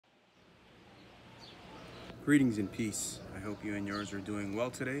Greetings and peace. I hope you and yours are doing well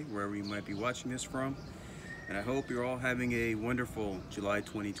today, wherever you might be watching this from. And I hope you're all having a wonderful July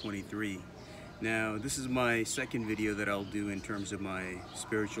 2023. Now, this is my second video that I'll do in terms of my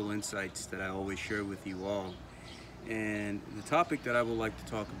spiritual insights that I always share with you all. And the topic that I would like to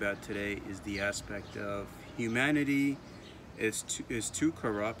talk about today is the aspect of humanity is too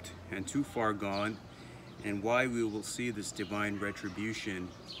corrupt and too far gone, and why we will see this divine retribution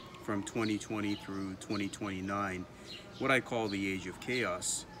from 2020 through 2029, what I call the age of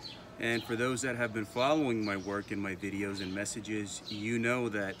chaos. And for those that have been following my work and my videos and messages, you know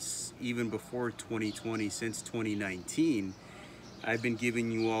that even before 2020, since 2019, I've been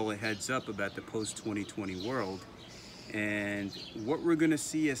giving you all a heads up about the post-2020 world and what we're going to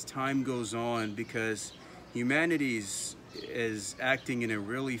see as time goes on, because humanity is acting in a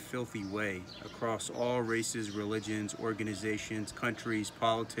really filthy way across all races, religions, organizations, countries,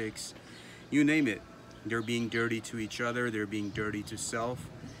 politics, you name it. They're being dirty to each other, they're being dirty to self,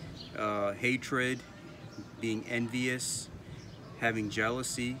 hatred, being envious, having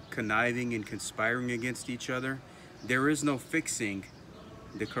jealousy, conniving and conspiring against each other. There is no fixing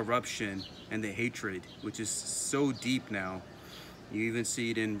the corruption and the hatred, which is so deep now. You even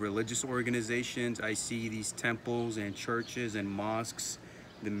see it in religious organizations. I see these temples and churches and mosques.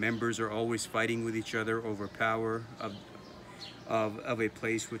 The members are always fighting with each other over power of a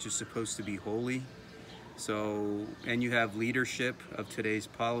place which is supposed to be holy. So, and you have leadership of today's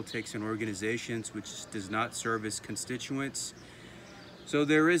politics and organizations which does not serve its constituents. So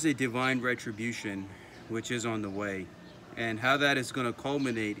there is a divine retribution which is on the way. And how that is going to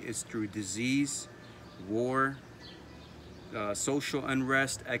culminate is through disease, war, social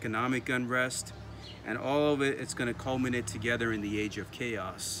unrest, economic unrest, and all of it's going to culminate together in the age of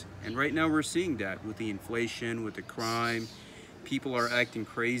chaos. And right now we're seeing that with the inflation, with the crime. People are acting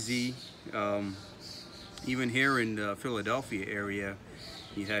crazy. Even here in the Philadelphia area,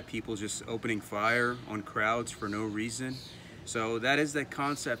 you had people just opening fire on crowds for no reason. So that is the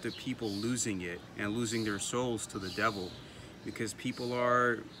concept of people losing it and losing their souls to the devil, because people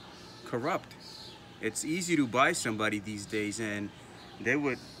are corrupt. It's easy to buy somebody these days, and they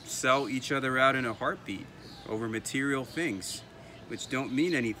would sell each other out in a heartbeat over material things, which don't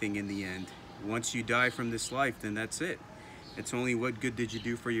mean anything in the end. Once you die from this life, then that's it. It's only what good did you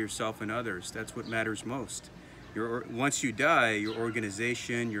do for yourself and others. That's what matters most. Once you die, your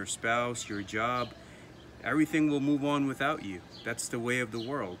organization, your spouse, your job, everything will move on without you. That's the way of the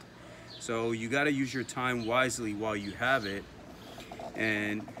world. So you got to use your time wisely while you have it.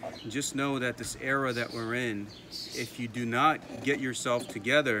 And just know that this era that we're in, if you do not get yourself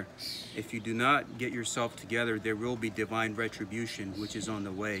together, there will be divine retribution, which is on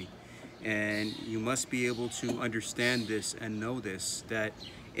the way. And you must be able to understand this and know this, that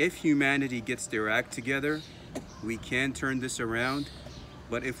if humanity gets their act together, we can turn this around.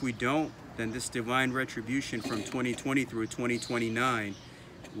 But if we don't, then this divine retribution from 2020 through 2029,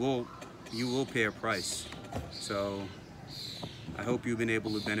 you will pay a price. So I hope you've been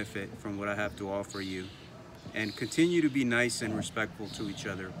able to benefit from what I have to offer you, and continue to be nice and respectful to each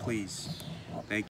other, please. Thank you.